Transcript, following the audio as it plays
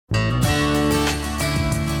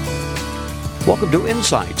Welcome to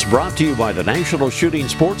Insights, brought to you by the National Shooting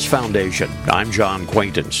Sports Foundation. I'm John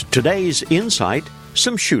Quaintance. Today's Insight,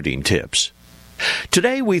 some shooting tips.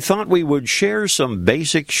 Today we thought we would share some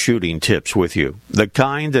basic shooting tips with you, the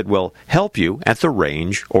kind that will help you at the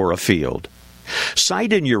range or a field.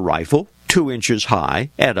 Sight in your rifle 2 inches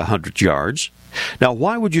high at 100 yards. Now,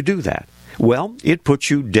 why would you do that? Well, it puts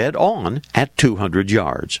you dead on at 200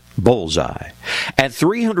 yards. Bullseye. At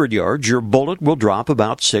 300 yards, your bullet will drop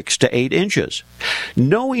about 6 to 8 inches.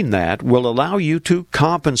 Knowing that will allow you to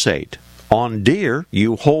compensate. On deer,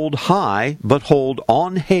 you hold high, but hold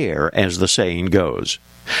on hair, as the saying goes.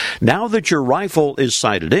 Now that your rifle is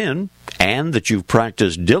sighted in, and that you've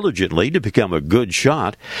practiced diligently to become a good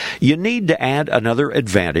shot, you need to add another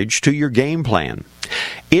advantage to your game plan.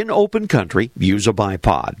 In open country, use a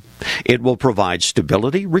bipod. It will provide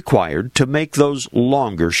stability required to make those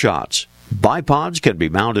longer shots. Bipods can be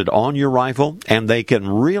mounted on your rifle, and they can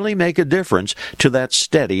really make a difference to that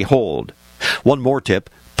steady hold. One more tip,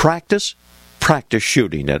 practice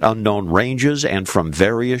shooting at unknown ranges and from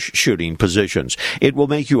various shooting positions. It will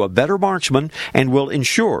make you a better marksman and will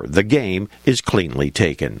ensure the game is cleanly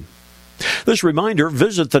taken. This reminder,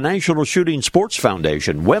 visit the National Shooting Sports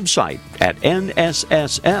Foundation website at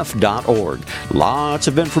nssf.org. Lots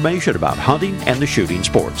of information about hunting and the shooting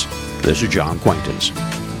sports. This is John Quaintance.